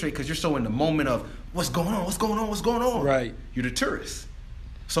really think straight because you're so in the moment of what's going on. Right. You're the tourist.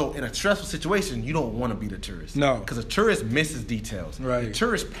 So in a stressful situation, you don't want to be the tourist. No. Because a tourist misses details. Right. The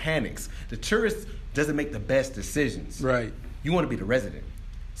tourist panics. The tourist doesn't make the best decisions. Right. You want to be the resident.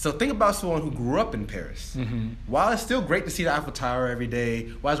 So think about someone who grew up in Paris. While it's still great to see the Eiffel Tower every day,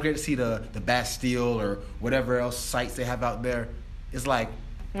 while it's great to see the Bastille or whatever else sites they have out there, it's like,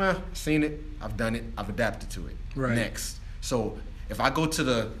 well, I've seen it, I've done it, I've adapted to it. Right. Next. So if I go to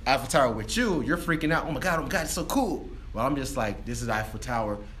the Eiffel Tower with you, you're freaking out. Oh my God, it's so cool. Well, I'm just like, this is Eiffel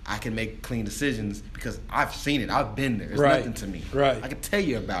Tower. I can make clean decisions because I've seen it. I've been there. It's nothing to me. Right. I can tell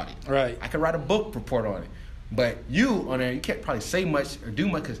you about it. Right. I can write a book report on it. But you on there, you can't probably say much or do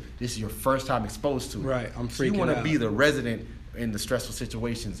much because this is your first time exposed to it. Right. I'm freaking out. So you want to be the resident in the stressful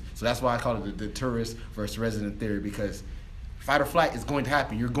situations. So that's why I call it the tourist versus resident theory, because fight or flight is going to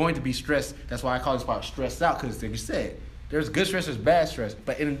happen. You're going to be stressed. That's why I call this part stressed out, because like you said, there's good stress, there's bad stress.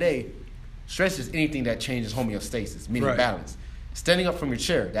 But in the day, stress is anything that changes homeostasis, meaning balance. Standing up from your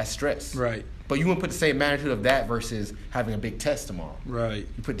chair, that's stress. Right. But you wouldn't put the same magnitude of that versus having a big test tomorrow. Right.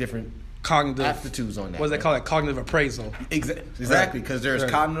 You put different cognitive aptitudes on that. What do they call it? Cognitive appraisal. Exactly, because there's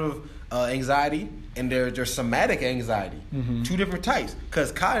cognitive anxiety and there's somatic anxiety. Two different types.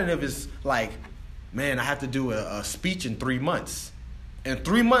 Because cognitive is like, man, I have to do a speech in 3 months. And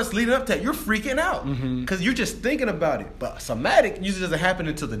 3 months leading up to that, you're freaking out because you're just thinking about it. But somatic usually doesn't happen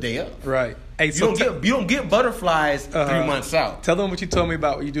until the day of. Right. Hey, you don't get butterflies 3 months out. Tell them what you told me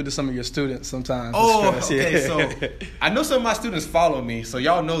about what you do to some of your students sometimes. Oh, okay. So I know some of my students follow me, so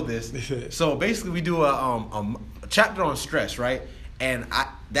y'all know this. So basically, we do a chapter on stress, right? And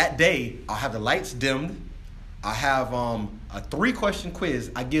that day, I'll have the lights dimmed. I have a 3-question quiz.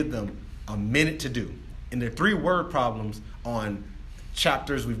 I give them a minute to do, and they're 3-word problems on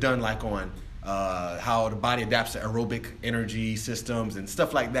chapters we've done, like on how the body adapts to aerobic energy systems and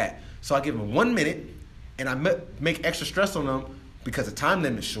stuff like that. So I give them 1 minute, and I make extra stress on them because the time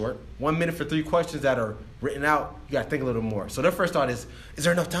limit is short. 1 minute for 3 questions that are written out. You got to think a little more. So their first thought is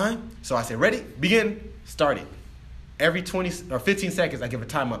there enough time? So I say, ready, begin, start it. Every 20 or 15 seconds, I give a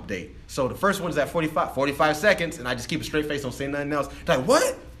time update. So the first one is at 45 seconds, and I just keep a straight face, don't say nothing else. They're like,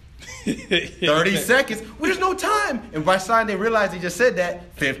 what? 30 seconds. Well, there's no time. And by the time they realize they just said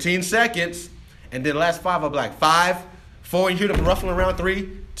that, 15 seconds. And then the last 5, I'll be like, 5, 4, and you hear them ruffling around,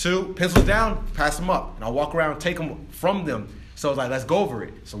 3, 2, pencils down, pass them up. And I'll walk around and take them from them. So it's like, let's go over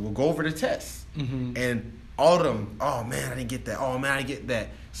it. So we'll go over the test. And all of them, oh man, I didn't get that. Oh man, I didn't get that.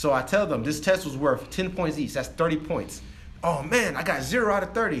 So I tell them this test was worth 10 points each. That's 30 points. Oh man, I got 0 out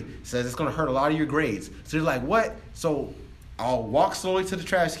of 30. Says it's gonna hurt a lot of your grades. So they're like, what? So I'll walk slowly to the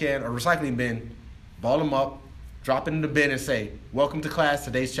trash can or recycling bin, ball them up, drop it in the bin and say, welcome to class.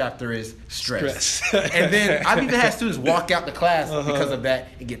 Today's chapter is stress. And then I've even had students walk out the class because of that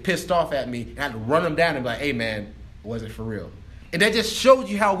and get pissed off at me. And I had to run them down and be like, hey man, was it for real? And that just showed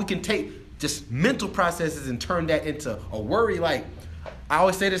you how we can take just mental processes and turn that into a worry. Like, I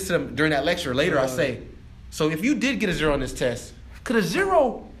always say this to them during that lecture. Later I say, so if you did get a 0 on this test, could a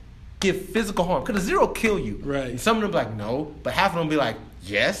 0 give physical harm? Could a 0 kill you? Right. And some of them be like, no. But half of them be like,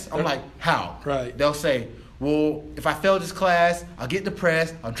 yes. I'm like, how? Right. They'll say, well, if I fail this class, I'll get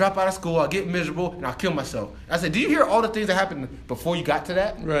depressed, I'll drop out of school, I'll get miserable, and I'll kill myself. I said, do you hear all the things that happened before you got to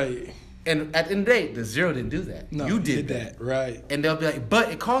that? Right. And at the end of the day, the 0 didn't do that. No, you did that. Right. And they'll be like, but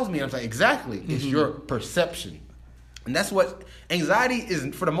it caused me. And I'm like, exactly. It's your perception. And that's what anxiety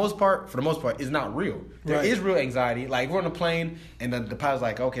is, for the most part, is not real. There is real anxiety. Like, we're on a plane, and the pilot's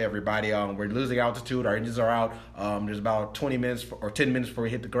like, okay, everybody, we're losing altitude, our engines are out, there's about 20 minutes or 10 minutes before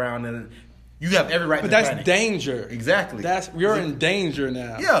we hit the ground, and you have every right to panic. But that's danger. Exactly. You're in danger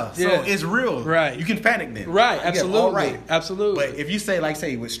now. Yeah, so it's real. Right. You can panic then. Right, absolutely. All right. Absolutely. But if you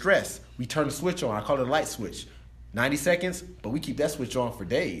say, with stress, we turn the switch on. I call it a light switch. 90 seconds, but we keep that switch on for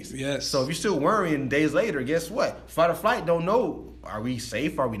days. Yes. So if you're still worrying days later, guess what? Fight or flight don't know. Are we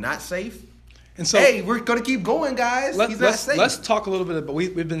safe? Are we not safe? And so, hey, we're going to keep going, guys. Let's talk a little bit about,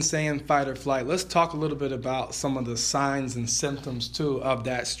 we've been saying fight or flight. Let's talk a little bit about some of the signs and symptoms, too, of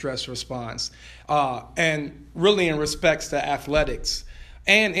that stress response. And really in respects to athletics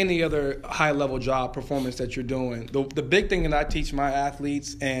and any other high-level job performance that you're doing. The big thing that I teach my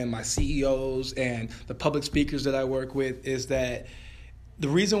athletes and my CEOs and the public speakers that I work with is that the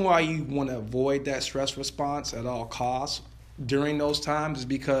reason why you want to avoid that stress response at all costs during those times is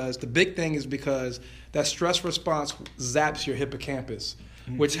because the big thing is because that stress response zaps your hippocampus,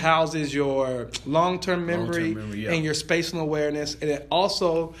 which houses your long-term memory and your spatial awareness. And it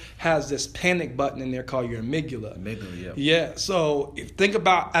also has this panic button in there called your amygdala. Yeah. So think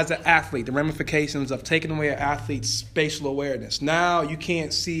about, as an athlete, the ramifications of taking away an athlete's spatial awareness. Now you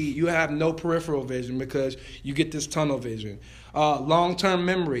can't see, you have no peripheral vision because you get this tunnel vision. Long-term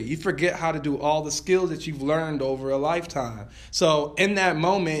memory, you forget how to do all the skills that you've learned over a lifetime. So in that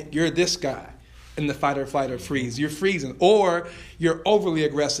moment, you're this guy. in the fight or flight or freeze. You're freezing. Or you're overly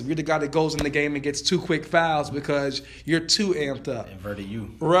aggressive. You're the guy that goes in the game and gets 2 quick fouls because you're too amped up. Inverted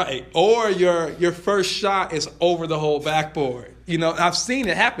U. Right. Or your first shot is over the whole backboard. You know, I've seen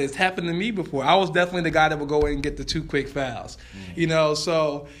it happen. It's happened to me before. I was definitely the guy that would go in and get the 2 quick fouls. You know,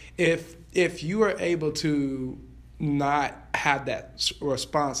 so if you are able to not have that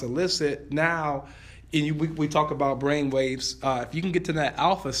response elicit, now we talk about brain waves. If you can get to that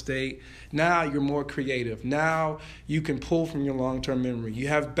alpha state, now you're more creative. Now you can pull from your long-term memory. You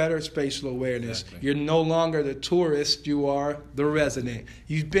have better spatial awareness. Exactly. You're no longer the tourist. You are the resident.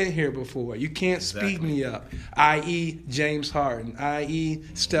 You've been here before. You can't speed me up, i.e. James Harden, i.e.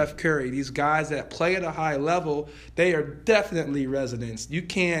 Steph Curry. These guys that play at a high level, they are definitely residents.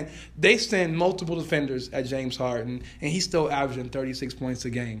 They send multiple defenders at James Harden, and he's still averaging 36 points a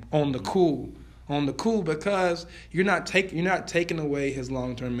game on the cool. Because you're not taking away his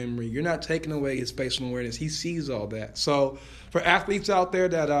long-term memory. You're not taking away his spatial awareness. He sees all that. So for athletes out there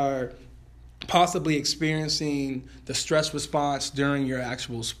that are possibly experiencing the stress response during your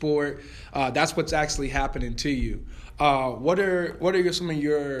actual sport, that's what's actually happening to you. What are some of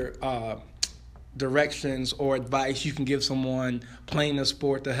your directions or advice you can give someone playing a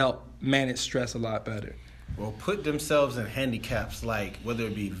sport to help manage stress a lot better? Well, put themselves in handicaps, like whether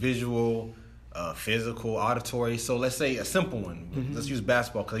it be visual, physical, auditory. So let's say a simple one. Mm-hmm. Let's use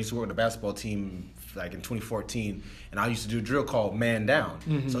basketball, because I used to work with a basketball team like in 2014, and I used to do a drill called man down.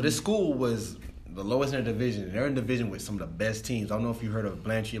 Mm-hmm. So this school was the lowest in the division, and they're in division with some of the best teams. I don't know if you heard of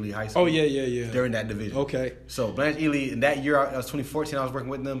Blanche Ely High School. Oh, yeah. They're in that division. Okay. So Blanche Ely, in that year, that was 2014, I was working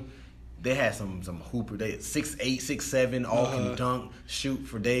with them. They had some hooper. They had 6'8", 6'7", all can dunk, shoot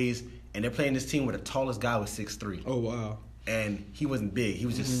for days. And they're playing this team where the tallest guy was 6'3". Oh, wow. And he wasn't big. He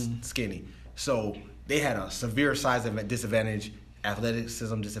was just skinny. So they had a severe size disadvantage,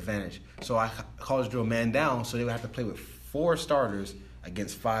 athleticism disadvantage. So I college drill man down, so they would have to play with 4 starters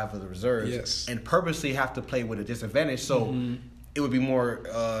against 5 of the reserves, and purposely have to play with a disadvantage. So it would be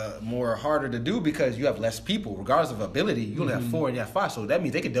more harder to do because you have less people. Regardless of ability, you only have 4 and you have 5. So that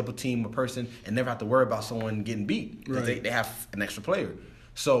means they could double team a person and never have to worry about someone getting beat. Right. They have an extra player.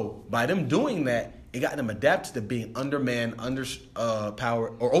 So by them doing that, it got them adapted to being undermanned,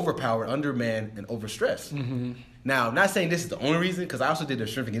 powered or overpowered, undermanned, and overstressed. Mm-hmm. Now, I'm not saying this is the only reason, because I also did their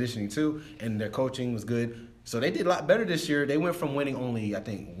strength and conditioning too, and their coaching was good. So they did a lot better this year. They went from winning only, I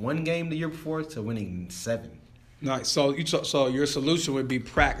think, 1 game the year before to winning 7. Nice. So your solution would be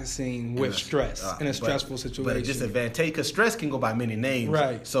practicing with stress in a stressful situation. But a disadvantage, because stress can go by many names.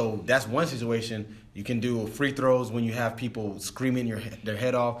 Right. So that's one situation. You can do free throws when you have people screaming their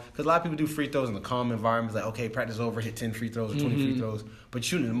head off. Because a lot of people do free throws in a calm environment. Like, okay, practice over, hit 10 free throws or 20 free throws. But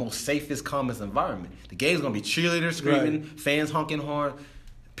shooting in the most safest, calmest environment. The game's going to be cheerleaders screaming, fans honking hard,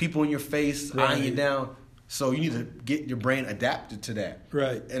 people in your face, eyeing you down. So you need to get your brain adapted to that.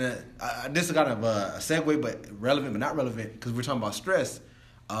 Right. And this is kind of a segue, but relevant but not relevant, because we're talking about stress.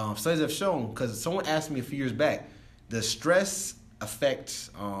 Studies have shown, because someone asked me a few years back, does stress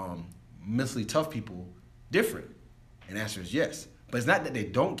affect mentally tough people different? And the answer is yes. But it's not that they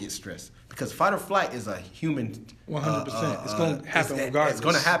don't get stressed, because fight or flight is a human. 100%. It's going to happen regardless. It's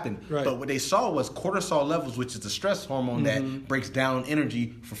going to happen. Right. But what they saw was cortisol levels, which is the stress hormone that breaks down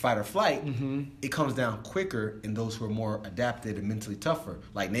energy for fight or flight. It comes down quicker in those who are more adapted and mentally tougher,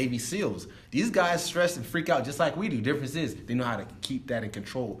 like Navy SEALs. These guys stress and freak out just like we do. Difference is they know how to keep that in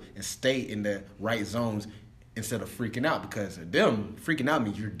control and stay in the right zones instead of freaking out, because them freaking out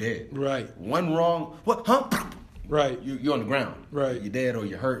means you're dead. Right. One wrong, what? Huh? Right. You're on the ground. Right. You're dead, or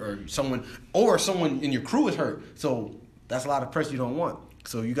you're hurt, or someone in your crew is hurt. So that's a lot of pressure you don't want.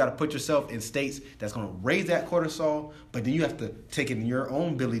 So you got to put yourself in states that's going to raise that cortisol, but then you have to take it in your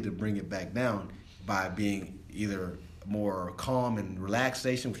own ability to bring it back down by being either more calm and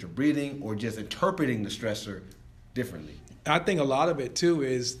relaxation with your breathing, or just interpreting the stressor differently. I think a lot of it too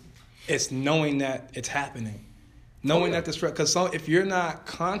is it's knowing that it's happening. Knowing that the stress, because if you're not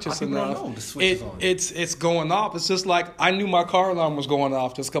conscious enough, it's going off. It's just like I knew my car alarm was going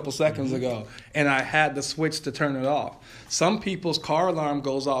off just a couple seconds ago, and I had the switch to turn it off. Some people's car alarm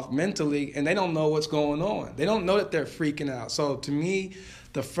goes off mentally, and they don't know what's going on. They don't know that they're freaking out. So to me,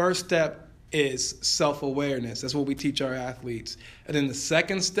 the first step is self-awareness. That's what we teach our athletes. And then the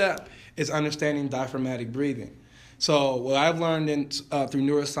second step is understanding diaphragmatic breathing. So what I've learned through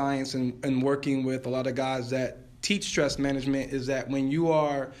neuroscience and working with a lot of guys that teach stress management is that when you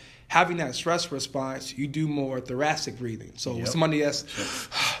are having that stress response, you do more thoracic breathing. So somebody that's,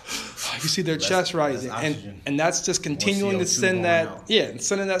 you see their chest rising, and that's just continuing to send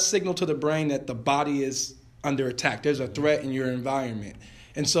that signal to the brain that the body is under attack. There's a threat in your environment.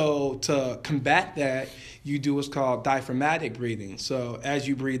 And so to combat that, you do what's called diaphragmatic breathing. So as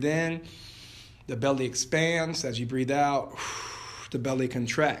you breathe in, the belly expands. As you breathe out, the belly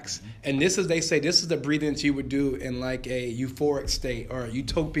contracts. And they say this is the breathing that you would do in like a euphoric state or a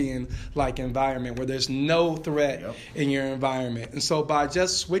utopian like environment where there's no threat in your environment. And so by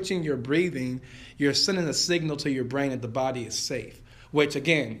just switching your breathing, you're sending a signal to your brain that the body is safe. Which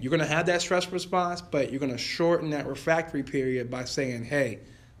again, you're going to have that stress response, but you're going to shorten that refractory period by saying, hey,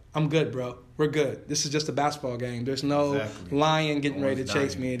 I'm good, bro. We're good. This is just a basketball game. There's no lion getting ready to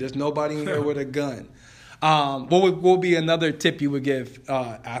chase me. There's nobody in here with a gun. What would be another tip you would give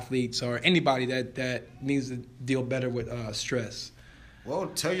athletes or anybody that needs to deal better with stress? Well,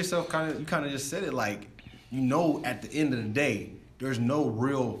 tell yourself you kind of just said it, like, at the end of the day, there's no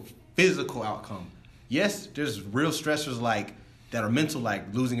real physical outcome. Yes, there's real stressors that are mental,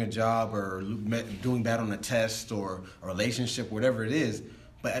 like losing a job or doing bad on a test or a relationship, whatever it is.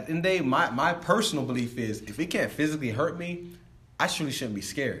 But at the end of the day, my personal belief is if it can't physically hurt me, I surely shouldn't be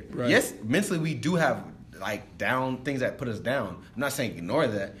scared. Right. Yes, mentally we do have down things that put us down. I'm not saying ignore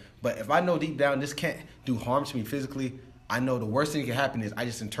that, but if I know deep down this can't do harm to me physically, I know the worst thing that can happen is I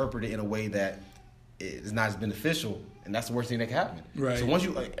just interpret it in a way that is not as beneficial, and that's the worst thing that can happen. Right. So once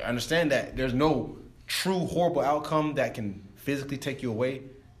you understand that there's no true horrible outcome that can physically take you away,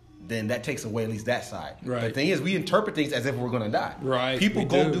 then that takes away at least that side. Right. The thing is, we interpret things as if we're going to die. Right. People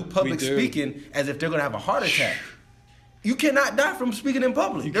do public speaking as if they're going to have a heart attack. You cannot die from speaking in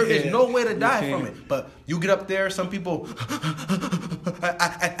public. There is no way to die from it. But you get up there, some people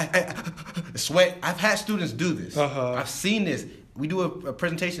sweat. I've had students do this. I've seen this. We do a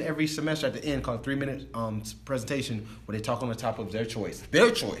presentation every semester at the end called 3-minute presentation where they talk on the top of their choice. Their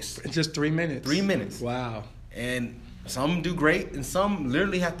choice. It's just 3 minutes. 3 minutes. Wow. And some do great, and some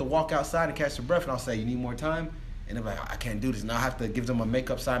literally have to walk outside and catch their breath. And I'll say, you need more time? And they're like, I can't do this. And I have to give them a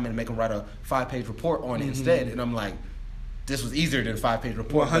makeup assignment and make them write a 5-page report on it instead. And I'm like, this was easier than a 5-page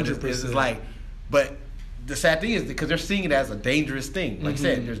report. 100%. It's but the sad thing is because they're seeing it as a dangerous thing. Like I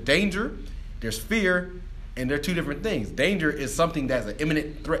said, there's danger, there's fear, and they're two different things. Danger is something that's an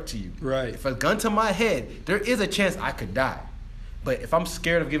imminent threat to you. Right. If a gun to my head, there is a chance I could die. But if I'm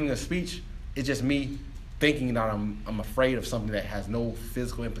scared of giving a speech, it's just me thinking that I'm afraid of something that has no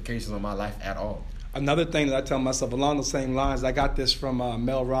physical implications on my life at all. Another thing that I tell myself along the same lines, I got this from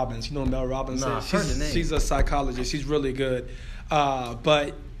Mel Robbins. You know Mel Robbins? No, I've heard the name. She's a psychologist. She's really good.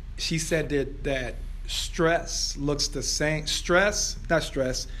 But she said that stress looks the same.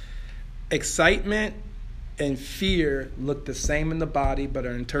 Excitement and fear look the same in the body but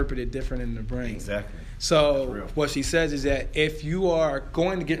are interpreted different in the brain. Exactly. So what she says is that if you are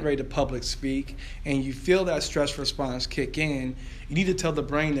going to get ready to public speak and you feel that stress response kick in, you need to tell the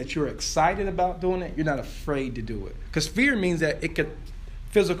brain that you're excited about doing it. You're not afraid to do it. Because fear means that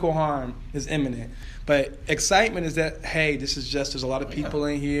physical harm is imminent. But excitement is that, hey, there's a lot of people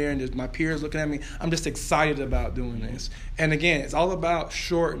in here and there's my peers looking at me. I'm just excited about doing this. And again, it's all about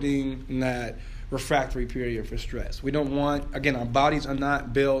shortening that refractory period for stress. We don't want, again, our bodies are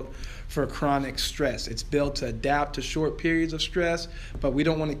not built for chronic stress. It's built to adapt to short periods of stress, but we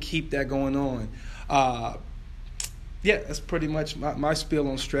don't want to keep that going on. That's pretty much my spiel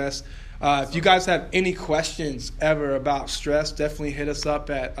on stress. If you guys have any questions ever about stress, definitely hit us up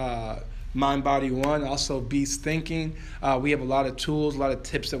at Mind Body One, also Beast Thinking. We have a lot of tools, a lot of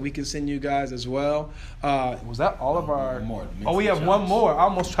tips that we can send you guys as well. Was that all of our? We have one more. I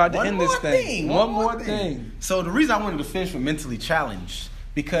almost tried to end this thing. One more thing. So the reason I wanted to finish with mentally challenged,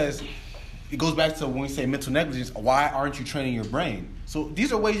 because it goes back to when we say mental negligence. Why aren't you training your brain? So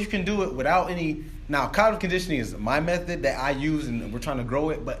these are ways you can do it without any. Now, cognitive conditioning is my method that I use, and we're trying to grow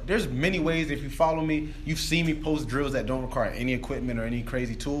it. But there's many ways. If you follow me, you've seen me post drills that don't require any equipment or any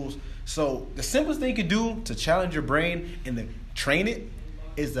crazy tools. So the simplest thing you can do to challenge your brain and then train it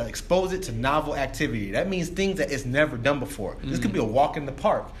is to expose it to novel activity. That means things that it's never done before. This could be a walk in the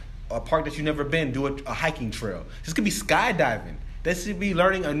park, a park that you've never been, do a hiking trail. This could be skydiving. This could be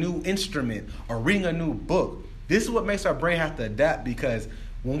learning a new instrument or reading a new book. This is what makes our brain have to adapt, because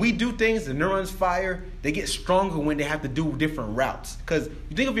when we do things, the neurons fire, they get stronger when they have to do different routes. Because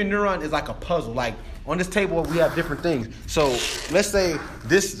you think of your neuron as like a puzzle. Like on this table, we have different things. So let's say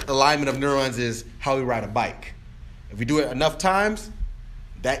this alignment of neurons is how we ride a bike. If we do it enough times,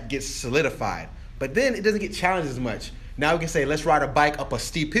 that gets solidified. But then it doesn't get challenged as much. Now we can say, let's ride a bike up a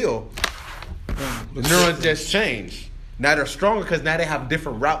steep hill. The neurons just change. Now they're stronger because now they have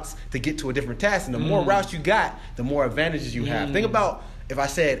different routes to get to a different task. And the more routes you got, the more advantages you have. Think about if I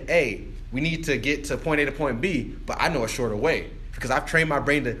said, hey, we need to get to point A to point B, but I know a shorter way. because I've trained my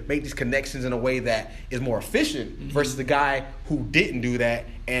brain to make these connections in a way that is more efficient versus the guy who didn't do that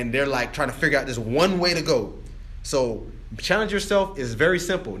and they're like trying to figure out this one way to go. So challenge yourself is very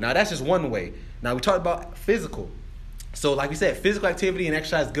simple. Now that's just one way. Now we talked about physical. So like we said, physical activity and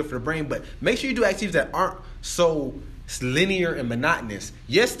exercise is good for the brain, but make sure you do activities that aren't so linear and monotonous.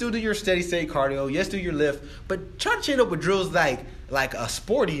 Yes, still do your steady state cardio. Yes, do your lift, but try to change up with drills like a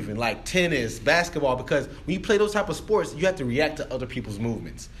sport, even like tennis, basketball, because when you play those type of sports, you have to react to other people's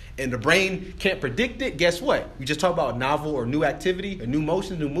movements, and the brain can't predict it. Guess what? We just talk about novel or new activity, a new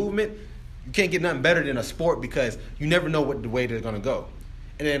motion, new movement. You can't get nothing better than a sport because you never know what the way they're gonna go.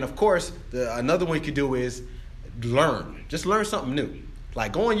 And then of course, another one you could do is learn. Just learn something new.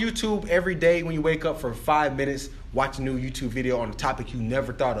 Like go on YouTube every day when you wake up for 5 minutes, watch a new YouTube video on a topic you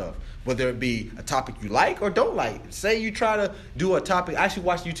never thought of. Whether it be a topic you like or don't like. Say you try to do a topic. I actually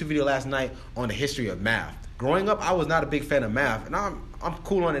watched a YouTube video last night on the history of math. Growing up, I was not a big fan of math. And I'm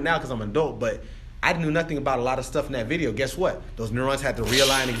cool on it now because I'm an adult, but I knew nothing about a lot of stuff in that video. Guess what? Those neurons had to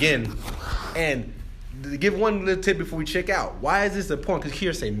realign again. And to give one little tip before we check out. Why is this important? Because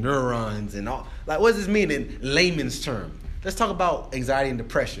here say neurons and all. Like, what does this mean in layman's term? Let's talk about anxiety and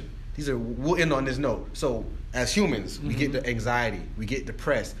depression. We'll end on this note. So as humans, we get the anxiety, we get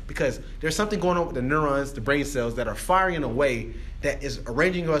depressed because there's something going on with the neurons, the brain cells that are firing in a way that is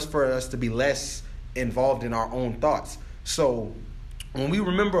arranging us for us to be less involved in our own thoughts. So when we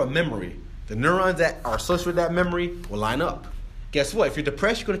remember a memory, the neurons that are associated with that memory will line up. Guess what? If you're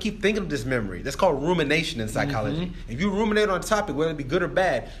depressed, you're going to keep thinking of this memory. That's called rumination in psychology. If you ruminate on a topic, whether it be good or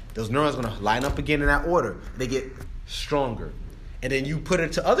bad, those neurons are going to line up again in that order. They get stronger. And then you put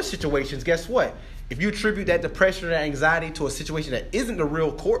it to other situations, guess what? If you attribute that depression or that anxiety to a situation that isn't the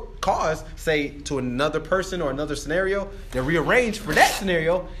real cause, say to another person or another scenario, they're rearranged for that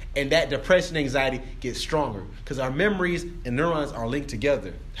scenario, and that depression and anxiety gets stronger. Because our memories and neurons are linked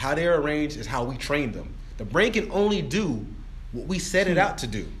together. How they're arranged is how we train them. The brain can only do what we set it out to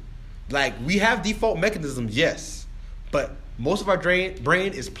do. Like, we have default mechanisms, yes, but most of our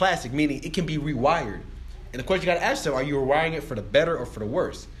brain is plastic, meaning it can be rewired. And of course, you got to ask yourself, are you rewiring it for the better or for the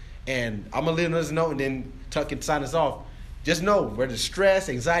worse? And I'm going to leave us know and then Tuck and sign us off. Just know, whether stress,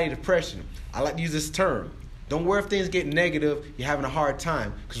 anxiety, depression, I like to use this term. Don't worry if things get negative, you're having a hard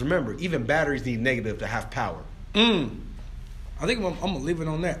time. Because remember, even batteries need negative to have power. I think I'm going to leave it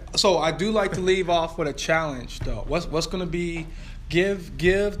on that. So I do like to leave off with a challenge, though. What's going to be, give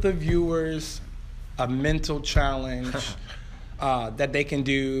the viewers a mental challenge that they can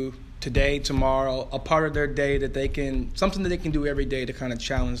do today, tomorrow, a part of their day that they can, something that they can do every day to kind of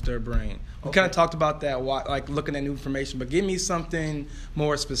challenge their brain. We kind of talked about that, like looking at new information, but give me something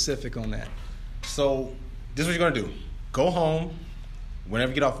more specific on that. So this is what you're going to do. Go home,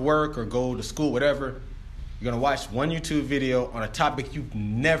 whenever you get off work or go to school, whatever, you're going to watch one YouTube video on a topic you've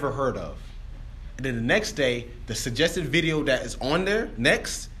never heard of. And then the next day, the suggested video that is on there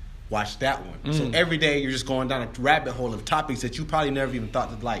next, watch that one. So every day you're just going down a rabbit hole of topics that you probably never even thought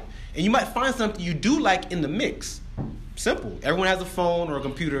to like. And you might find something you do like in the mix. Simple. Everyone has a phone or a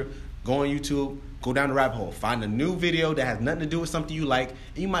computer. Go on YouTube, go down the rabbit hole. Find a new video that has nothing to do with something you like,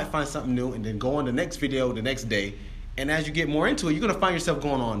 and you might find something new, and then go on the next video the next day. And as you get more into it, you're going to find yourself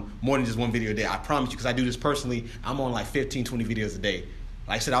going on more than just one video a day. I promise you, because I do this personally. I'm on like 15, 20 videos a day.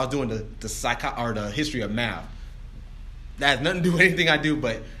 Like I said, I was doing the history of math. That has nothing to do with anything I do,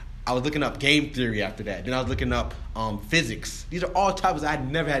 but I was looking up game theory after that. Then I was looking up physics. These are all topics I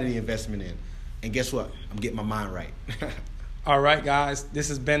never had any investment in. And guess what? I'm getting my mind right. All right, guys. This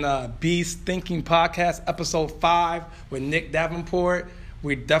has been Beast Thinking Podcast, episode 5 with Nick Davenport.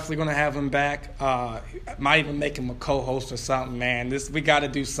 We're definitely going to have him back. Might even make him a co-host or something, man. We got to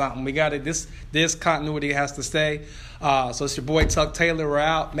do something. This continuity has to stay. So it's your boy Tuck Taylor. We're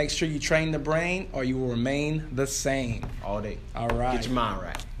out. Make sure you train the brain or you will remain the same. All day. All right. Get your mind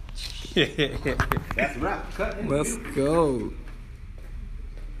right. That's a wrap. Cut. Let's go.